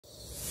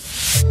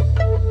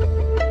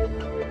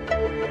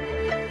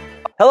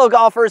Hello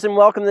golfers, and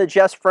welcome to the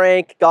Jess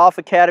Golf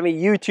Academy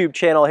YouTube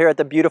channel here at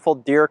the beautiful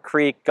Deer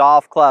Creek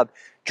Golf Club.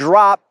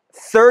 Drop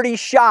 30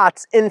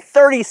 shots in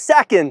 30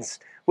 seconds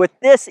with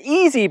this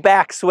easy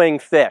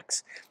backswing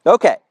fix.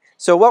 Okay,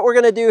 so what we're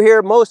gonna do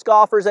here, most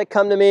golfers that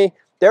come to me,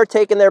 they're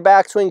taking their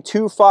backswing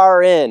too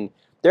far in.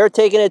 They're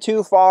taking it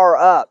too far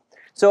up.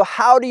 So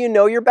how do you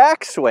know your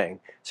backswing?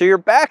 So your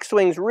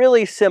backswing's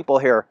really simple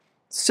here.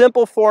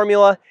 Simple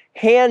formula,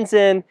 hands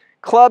in,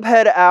 club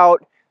head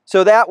out,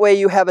 so that way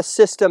you have a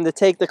system to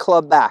take the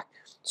club back.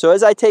 So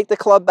as I take the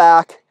club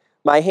back,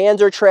 my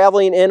hands are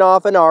traveling in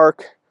off an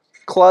arc,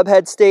 club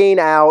head staying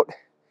out,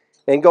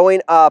 and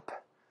going up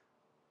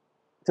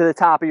to the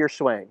top of your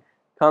swing.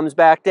 Comes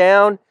back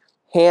down,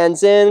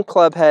 hands in,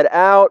 club head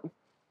out,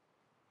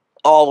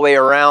 all the way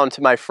around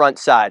to my front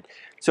side.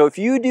 So if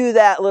you do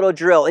that little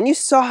drill, and you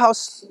saw how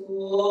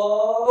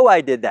slow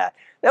I did that.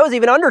 That was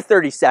even under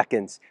 30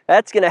 seconds.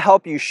 That's gonna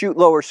help you shoot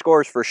lower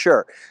scores for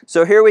sure.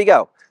 So here we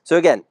go. So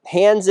again,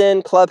 hands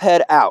in, club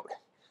head out.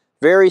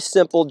 Very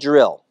simple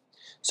drill.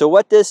 So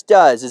what this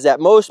does is that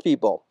most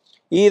people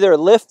either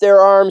lift their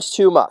arms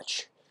too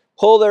much,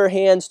 pull their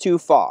hands too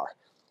far.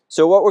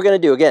 So what we're gonna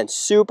do, again,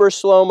 super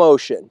slow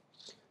motion.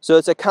 So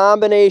it's a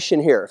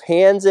combination here of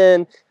hands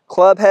in,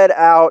 club head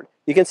out.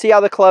 You can see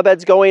how the club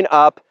head's going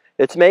up.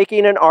 It's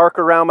making an arc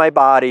around my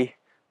body.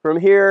 From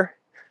here,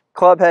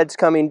 club head's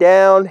coming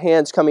down,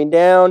 hands coming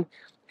down,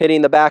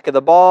 hitting the back of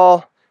the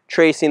ball,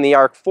 tracing the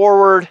arc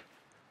forward.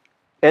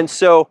 And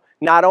so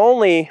not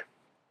only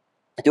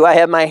do I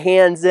have my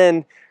hands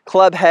in,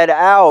 club head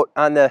out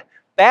on the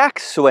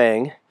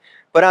backswing,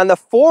 but on the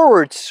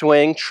forward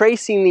swing,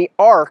 tracing the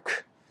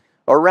arc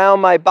around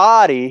my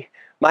body,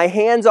 my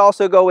hands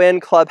also go in,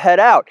 club head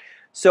out.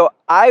 So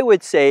I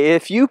would say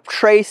if you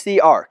trace the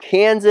arc,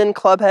 hands in,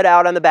 club head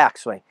out on the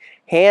backswing,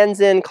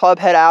 hands in, club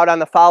head out on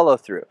the follow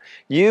through,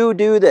 you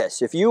do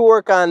this, if you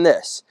work on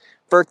this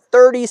for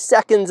 30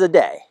 seconds a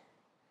day,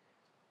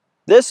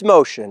 this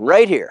motion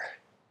right here,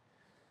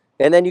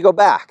 and then you go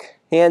back,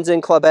 hands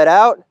in, club head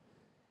out,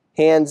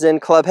 hands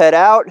in, club head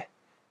out.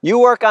 You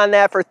work on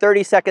that for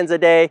 30 seconds a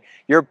day,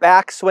 your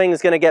backswing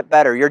is gonna get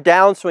better, your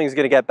downswing is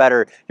gonna get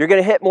better, you're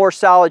gonna hit more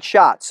solid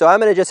shots. So I'm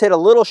gonna just hit a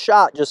little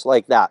shot just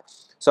like that.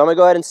 So I'm gonna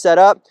go ahead and set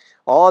up.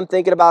 All I'm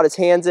thinking about is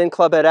hands in,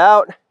 club head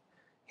out,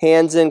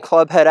 hands in,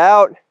 club head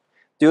out,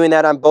 doing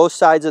that on both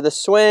sides of the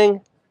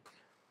swing.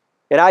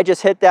 And I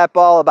just hit that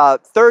ball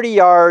about 30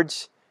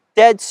 yards,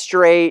 dead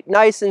straight,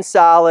 nice and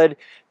solid.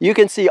 You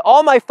can see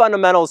all my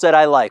fundamentals that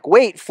I like.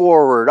 Weight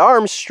forward,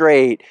 arms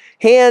straight,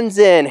 hands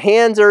in,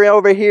 hands are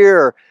over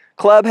here,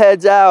 club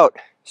heads out.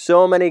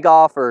 So many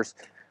golfers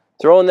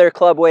throwing their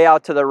club way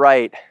out to the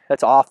right.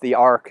 That's off the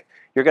arc.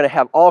 You're gonna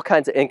have all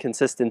kinds of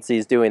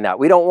inconsistencies doing that.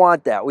 We don't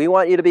want that. We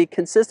want you to be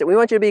consistent. We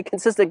want you to be a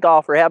consistent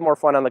golfer, have more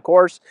fun on the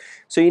course.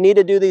 So you need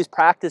to do these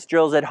practice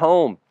drills at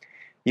home.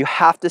 You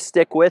have to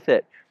stick with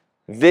it.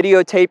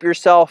 Videotape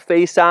yourself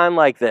face on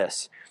like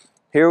this.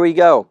 Here we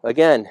go.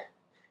 Again,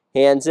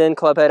 hands in,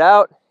 club head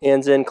out,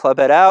 hands in, club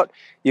head out.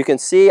 You can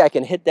see I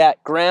can hit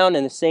that ground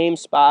in the same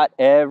spot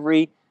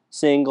every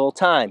single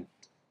time.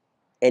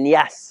 And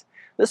yes,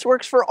 this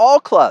works for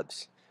all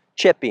clubs.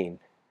 Chipping,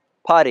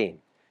 putting,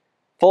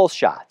 full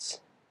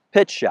shots,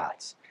 pitch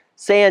shots,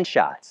 sand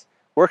shots.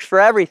 Works for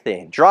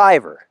everything.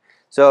 Driver.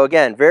 So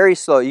again, very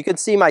slow. You can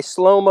see my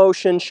slow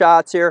motion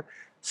shots here.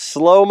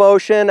 Slow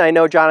motion, I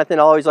know Jonathan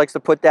always likes to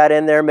put that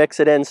in there, mix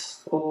it in.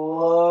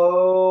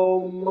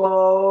 Slow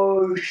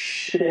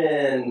motion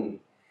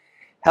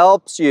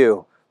helps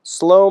you.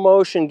 Slow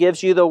motion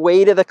gives you the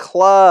weight of the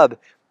club.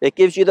 It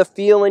gives you the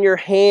feel in your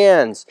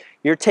hands.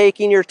 You're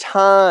taking your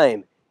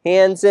time.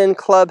 Hands in,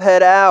 club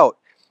head out.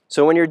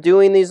 So when you're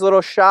doing these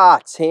little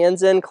shots,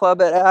 hands in, club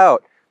head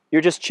out,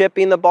 you're just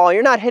chipping the ball.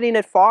 You're not hitting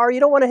it far.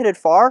 You don't want to hit it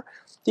far.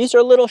 These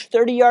are little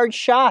 30-yard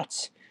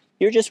shots.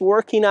 You're just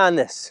working on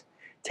this.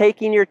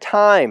 Taking your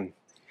time.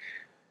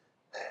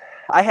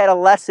 I had a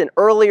lesson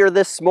earlier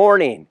this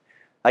morning.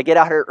 I get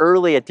out here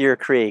early at Deer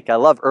Creek. I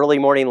love early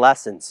morning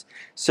lessons.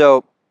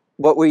 So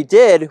what we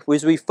did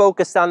was we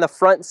focused on the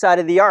front side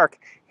of the arc.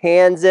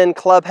 Hands in,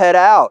 club head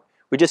out.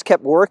 We just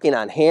kept working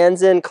on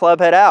hands in, club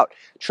head out.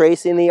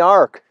 Tracing the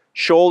arc.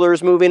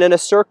 Shoulders moving in a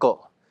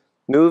circle.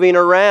 Moving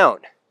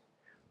around.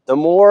 The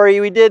more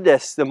we did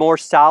this, the more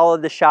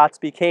solid the shots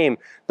became,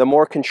 the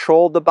more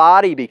controlled the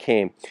body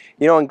became.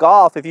 You know, in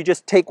golf, if you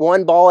just take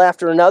one ball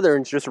after another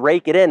and just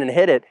rake it in and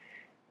hit it,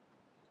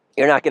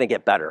 you're not going to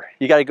get better.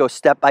 You got to go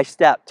step by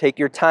step, take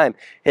your time,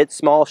 hit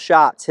small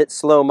shots, hit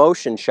slow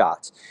motion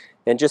shots,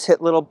 and just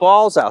hit little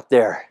balls out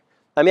there.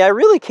 I mean, I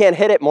really can't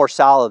hit it more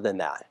solid than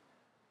that.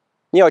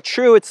 You know,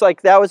 true, it's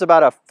like that was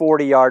about a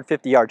 40-yard,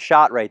 50-yard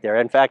shot right there.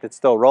 In fact, it's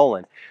still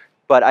rolling.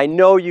 But I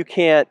know you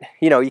can't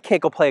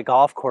go play a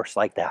golf course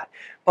like that.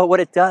 But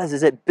what it does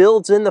is it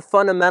builds in the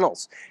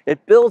fundamentals.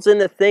 It builds in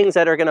the things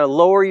that are going to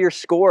lower your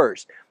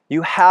scores.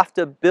 You have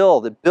to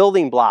build the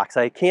building blocks.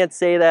 I can't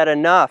say that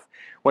enough.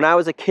 When I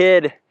was a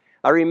kid,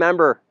 I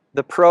remember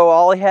the pro,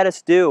 all he had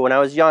us do when I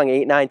was young,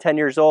 8, 9, 10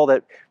 years old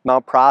at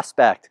Mount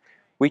Prospect,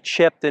 we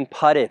chipped and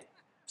putted.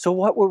 So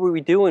what were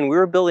we doing? We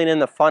were building in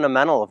the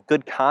fundamental of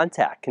good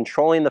contact,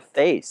 controlling the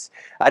face.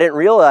 I didn't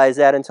realize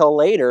that until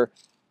later,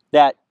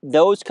 that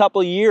those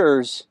couple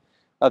years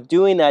of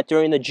doing that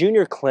during the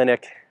junior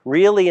clinic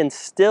really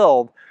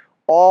instilled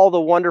all the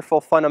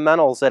wonderful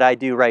fundamentals that I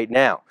do right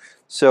now.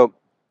 So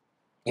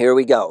here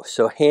we go.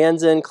 So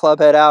hands in, club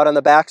head out on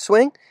the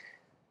backswing.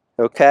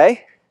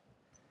 Okay.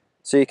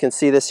 So you can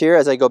see this here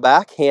as I go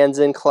back, hands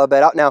in, club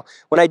head out. Now,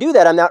 when I do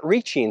that, I'm not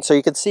reaching. So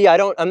you can see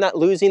I'm not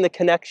losing the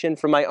connection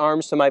from my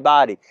arms to my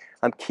body.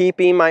 I'm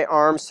keeping my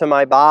arms to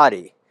my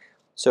body.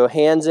 So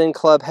hands in,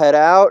 club head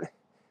out.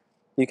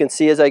 You can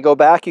see as I go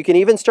back, you can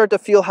even start to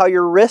feel how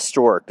your wrists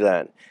work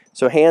then.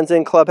 So hands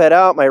in, club head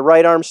out. My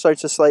right arm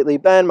starts to slightly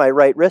bend. My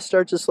right wrist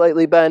starts to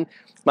slightly bend.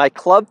 My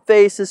club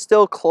face is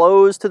still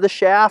closed to the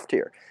shaft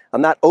here.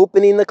 I'm not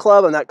opening the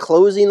club. I'm not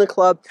closing the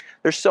club.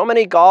 There's so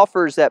many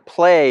golfers that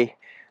play.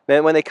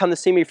 Then when they come to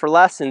see me for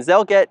lessons,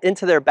 they'll get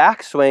into their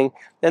backswing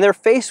and their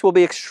face will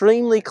be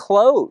extremely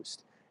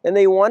closed. And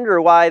they wonder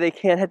why they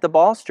can't hit the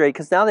ball straight,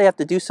 because now they have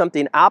to do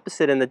something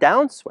opposite in the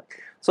downswing.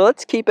 So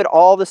let's keep it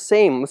all the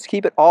same. Let's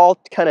keep it all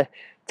kind of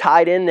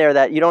tied in there,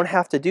 that you don't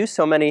have to do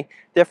so many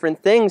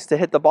different things to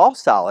hit the ball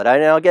solid.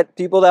 I'll get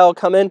people that will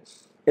come in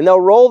and they'll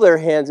roll their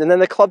hands and then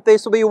the club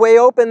face will be way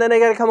open, then they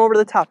got to come over to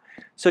the top.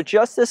 So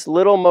just this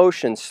little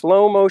motion,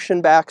 slow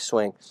motion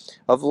backswing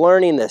of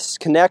learning this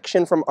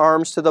connection from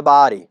arms to the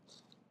body,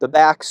 the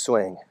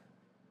backswing,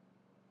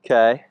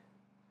 okay,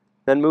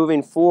 then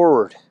moving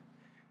forward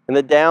and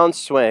the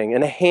downswing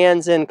and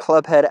hands in,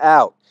 club head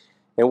out,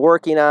 and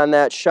working on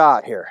that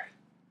shot here.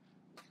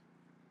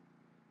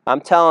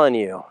 I'm telling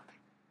you,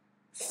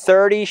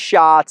 30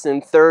 shots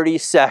in 30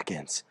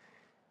 seconds.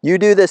 You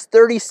do this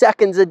 30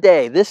 seconds a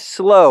day, this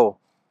slow.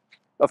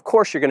 Of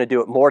course you're going to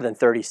do it more than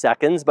 30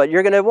 seconds, but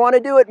you're going to want to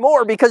do it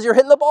more because you're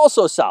hitting the ball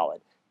so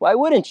solid. Why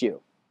wouldn't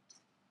you?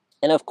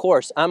 And of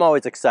course, I'm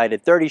always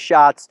excited. 30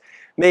 shots,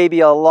 maybe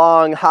a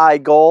long, high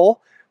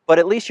goal, but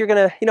at least you're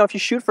going to, if you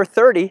shoot for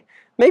 30,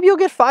 maybe you'll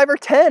get 5 or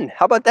 10.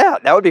 How about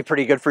that? That would be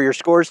pretty good for your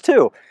scores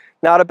too.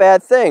 Not a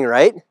bad thing,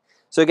 right?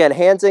 So again,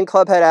 hands in,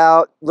 club head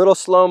out, little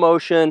slow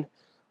motion,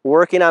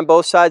 working on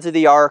both sides of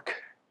the arc.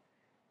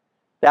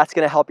 That's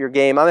going to help your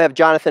game. I'm going to have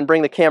Jonathan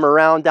bring the camera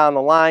around down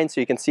the line so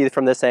you can see it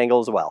from this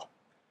angle as well.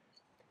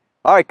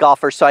 All right,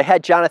 golfers, so I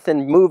had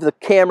Jonathan move the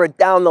camera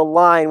down the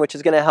line, which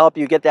is going to help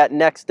you get that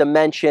next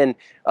dimension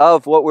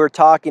of what we're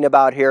talking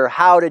about here,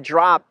 how to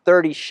drop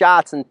 30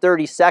 shots in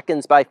 30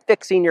 seconds by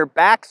fixing your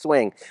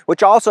backswing,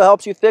 which also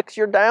helps you fix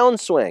your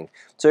downswing.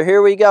 So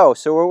here we go.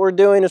 So what we're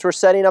doing is we're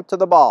setting up to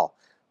the ball.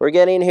 We're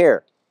getting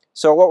here.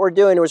 So what we're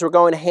doing is we're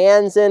going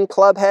hands in,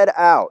 club head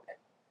out.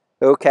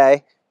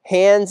 Okay,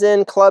 hands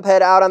in, club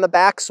head out on the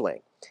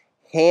backswing.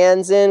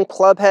 Hands in,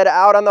 club head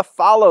out on the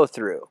follow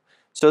through.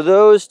 So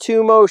those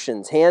two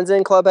motions, hands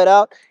in, club head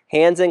out,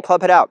 hands in,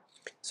 club head out.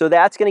 So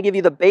that's going to give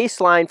you the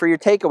baseline for your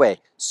takeaway.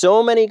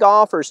 So many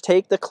golfers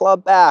take the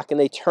club back and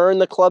they turn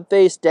the club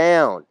face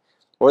down,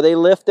 or they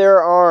lift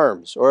their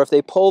arms, or if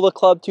they pull the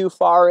club too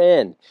far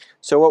in.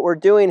 So what we're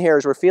doing here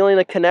is we're feeling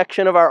the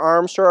connection of our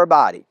arms to our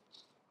body.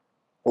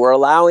 We're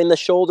allowing the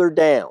shoulder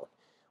down.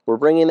 We're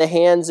bringing the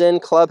hands in,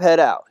 club head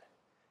out.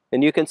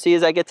 And you can see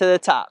as I get to the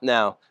top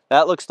now,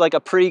 that looks like a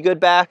pretty good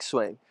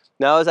backswing.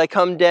 Now as I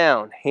come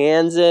down,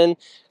 hands in,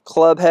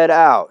 club head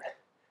out.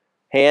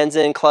 Hands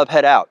in, club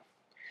head out.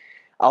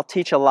 I'll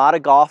teach a lot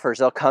of golfers,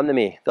 they'll come to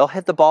me. They'll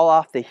hit the ball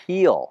off the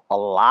heel a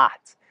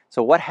lot.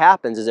 So what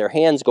happens is their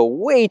hands go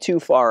way too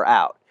far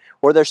out.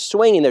 Or they're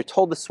swinging, they're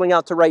told to swing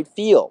out to right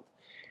field.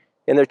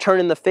 And they're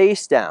turning the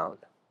face down.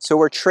 So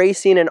we're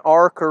tracing an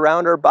arc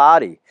around our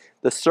body,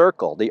 the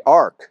circle, the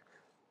arc.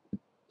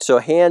 So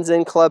hands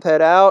in, club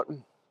head out.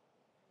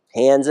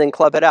 Hands in,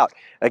 club head out.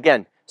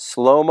 Again,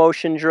 slow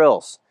motion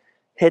drills.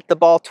 Hit the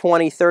ball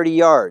 20, 30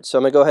 yards. So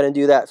I'm going to go ahead and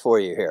do that for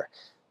you here.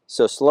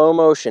 So slow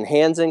motion,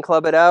 hands in,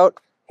 club head out.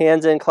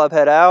 Hands in, club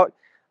head out.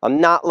 I'm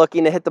not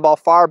looking to hit the ball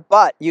far,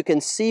 but you can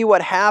see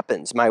what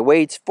happens. My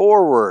weight's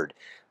forward.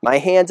 My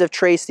hands have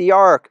traced the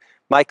arc.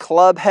 My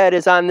club head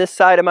is on this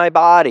side of my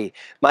body.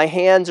 My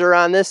hands are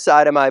on this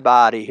side of my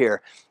body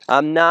here.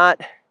 I'm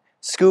not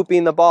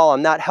scooping the ball.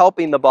 I'm not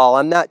helping the ball.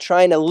 I'm not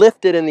trying to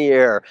lift it in the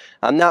air.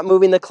 I'm not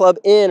moving the club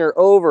in or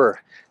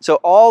over. So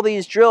all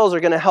these drills are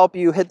going to help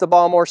you hit the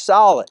ball more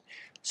solid.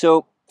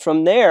 So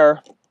from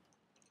there,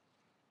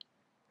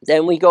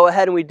 then we go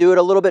ahead and we do it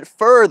a little bit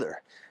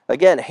further.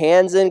 Again,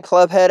 hands in,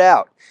 club head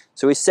out.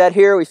 So we set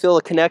here, we feel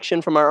the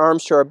connection from our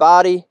arms to our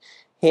body.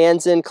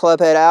 Hands in, club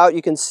head out.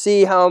 You can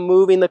see how I'm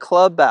moving the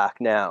club back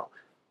now.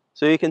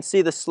 So you can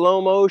see the slow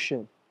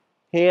motion.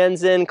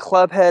 Hands in,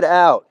 club head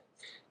out.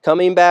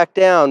 Coming back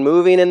down,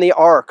 moving in the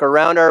arc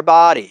around our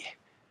body.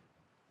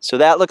 So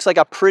that looks like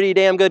a pretty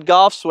damn good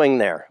golf swing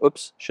there.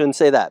 Oops, shouldn't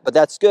say that, but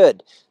that's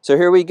good. So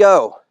here we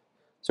go.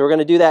 So we're going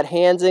to do that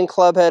hands in,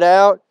 club head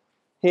out.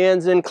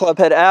 Hands in, club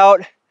head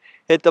out.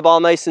 Hit the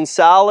ball nice and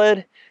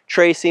solid.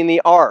 Tracing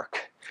the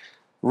arc.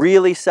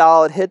 Really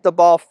solid. Hit the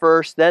ball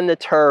first, then the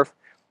turf.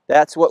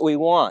 That's what we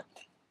want.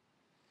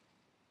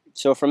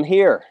 So from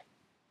here,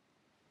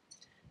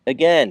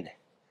 again,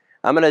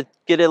 I'm going to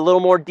get a little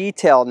more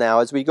detailed now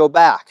as we go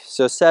back.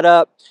 So set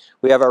up,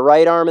 we have our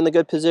right arm in the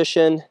good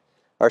position,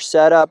 our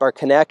setup, our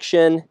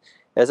connection.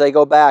 As I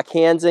go back,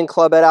 hands in,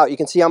 club it out. You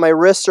can see how my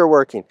wrists are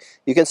working.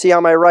 You can see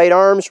how my right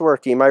arm's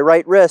working, my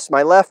right wrist,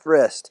 my left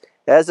wrist.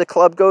 As the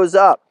club goes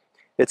up,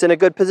 it's in a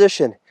good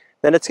position.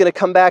 Then it's going to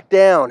come back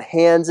down,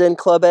 hands in,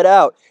 club it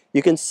out.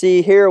 You can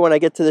see here when I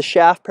get to the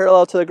shaft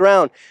parallel to the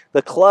ground,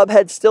 the club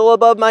head's still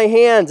above my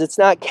hands. It's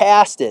not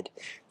casted.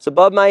 It's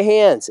above my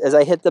hands as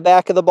I hit the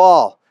back of the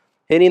ball.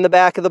 Hitting the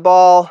back of the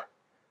ball,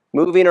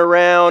 moving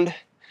around.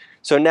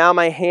 So now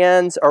my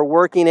hands are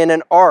working in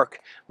an arc.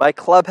 My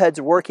club head's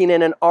working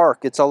in an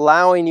arc. It's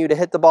allowing you to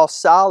hit the ball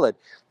solid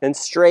and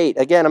straight.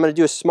 Again, I'm going to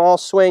do a small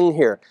swing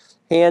here.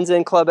 Hands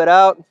in, club it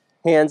out.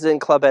 Hands in,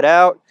 club it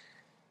out.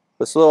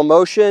 This little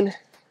motion.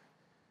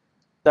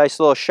 Nice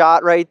little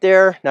shot right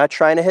there. Not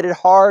trying to hit it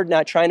hard,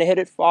 not trying to hit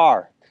it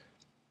far.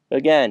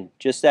 Again,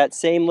 just that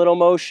same little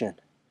motion.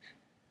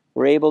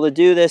 We're able to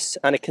do this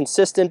on a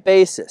consistent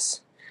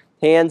basis.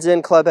 Hands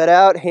in, club it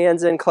out.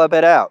 Hands in, club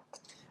it out.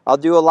 I'll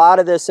do a lot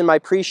of this in my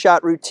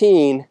pre-shot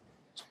routine.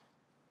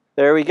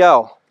 There we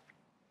go.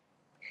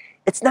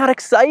 It's not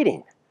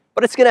exciting,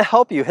 but it's going to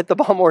help you hit the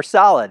ball more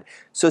solid.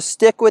 So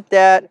stick with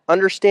that,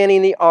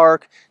 understanding the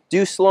arc,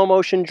 do slow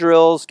motion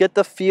drills, get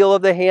the feel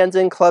of the hands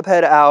in, club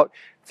head out,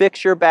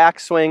 fix your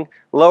backswing,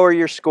 lower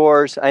your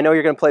scores. I know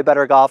you're going to play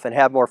better golf and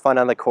have more fun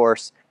on the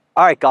course.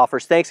 All right,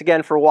 golfers, thanks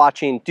again for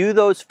watching. Do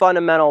those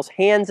fundamentals,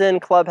 hands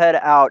in, club head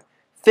out,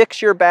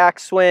 fix your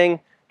backswing,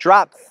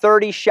 drop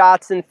 30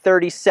 shots in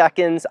 30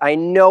 seconds. I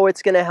know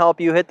it's going to help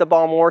you hit the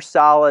ball more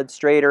solid,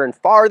 straighter, and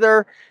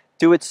farther.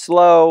 Do it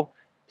slow.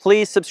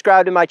 Please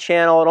subscribe to my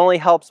channel. It only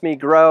helps me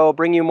grow,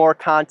 bring you more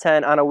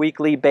content on a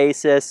weekly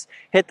basis.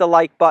 Hit the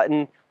like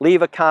button,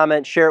 leave a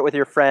comment, share it with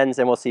your friends,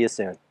 and we'll see you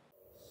soon.